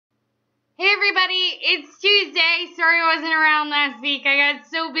everybody, it's Tuesday. Sorry I wasn't around last week. I got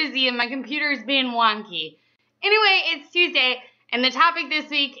so busy and my computer's being wonky. Anyway, it's Tuesday, and the topic this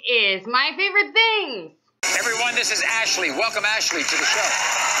week is my favorite things. Everyone, this is Ashley. Welcome Ashley to the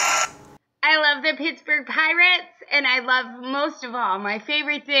show. I love the Pittsburgh Pirates, and I love, most of all, my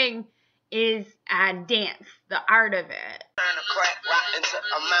favorite thing is dance, the art of it. Turn a crack rock into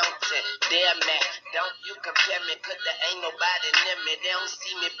a mountain. Damn that. Don't you compare me, cause there ain't nobody near me. They don't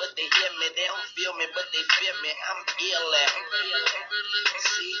see me, but they hear me. They don't feel me, but they feel me. I'm ill at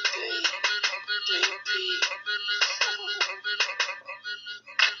C3, 3P.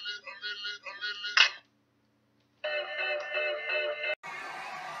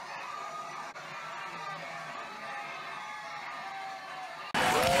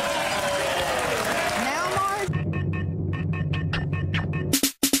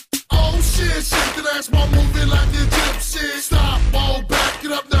 Moving like a gypsy. Stop, whoa, back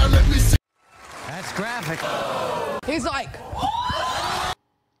it up now, let me see. That's graphic. He's like,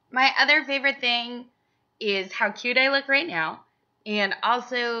 my other favorite thing is how cute I look right now, and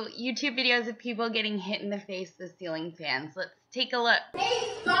also YouTube videos of people getting hit in the face with ceiling fans. Let's take a look. Hey,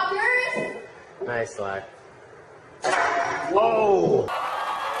 stalkers! Nice lag. Whoa.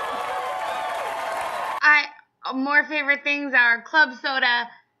 More favorite things are club soda,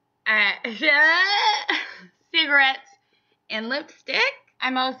 cigarettes, and lipstick.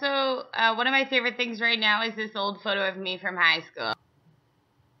 I'm also, one of my favorite things right now is this old photo of me from high school.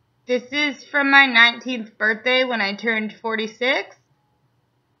 This is from my 19th birthday when I turned 46.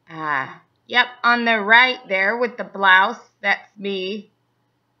 Yep, on the right there with the blouse, that's me.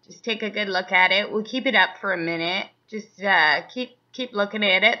 Just take a good look at it. We'll keep it up for a minute. Just keep looking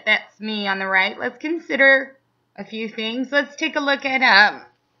at it. That's me on the right. Let's consider a few things. Let's take a look at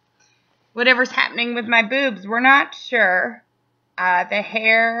whatever's happening with my boobs. We're not sure. The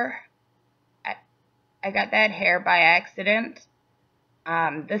hair, I got that hair by accident.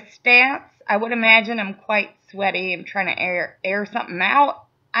 The stance, I would imagine I'm quite sweaty. I'm trying to air something out.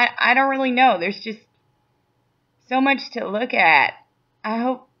 I don't really know. There's just so much to look at. I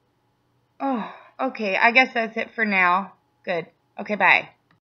hope, oh, okay. I guess that's it for now. Good. Okay, bye.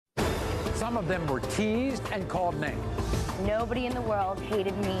 Some of them were teased and called names. Nobody in the world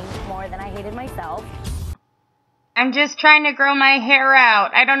hated me more than I hated myself. I'm just trying to grow my hair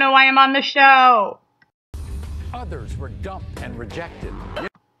out. I don't know why I'm on the show. Others were dumped and rejected.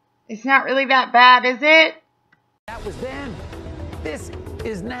 It's not really that bad, is it? That was then. This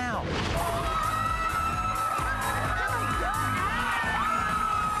is now.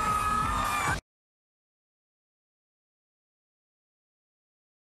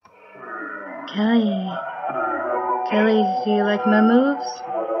 Kelly, do you like my moves?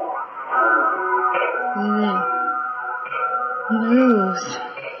 Moves.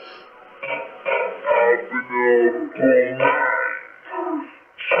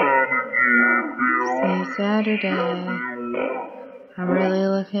 See Saturday. I'm really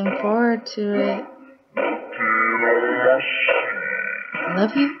looking forward to it. I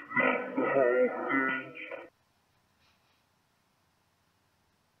love you.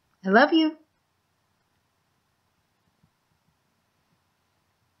 I love you.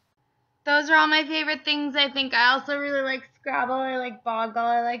 Those are all my favorite things, I think. I also really like Scrabble. I like Boggle.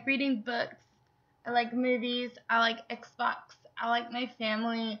 I like reading books. I like movies. I like Xbox. I like my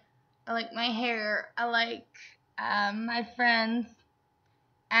family. I like my hair. I like my friends.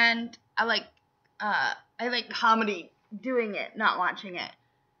 And I like comedy. Doing it, not watching it.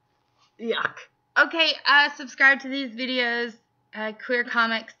 Yuck. Okay, subscribe to these videos. Queer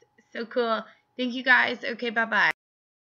comics. So cool. Thank you guys. Okay, bye-bye.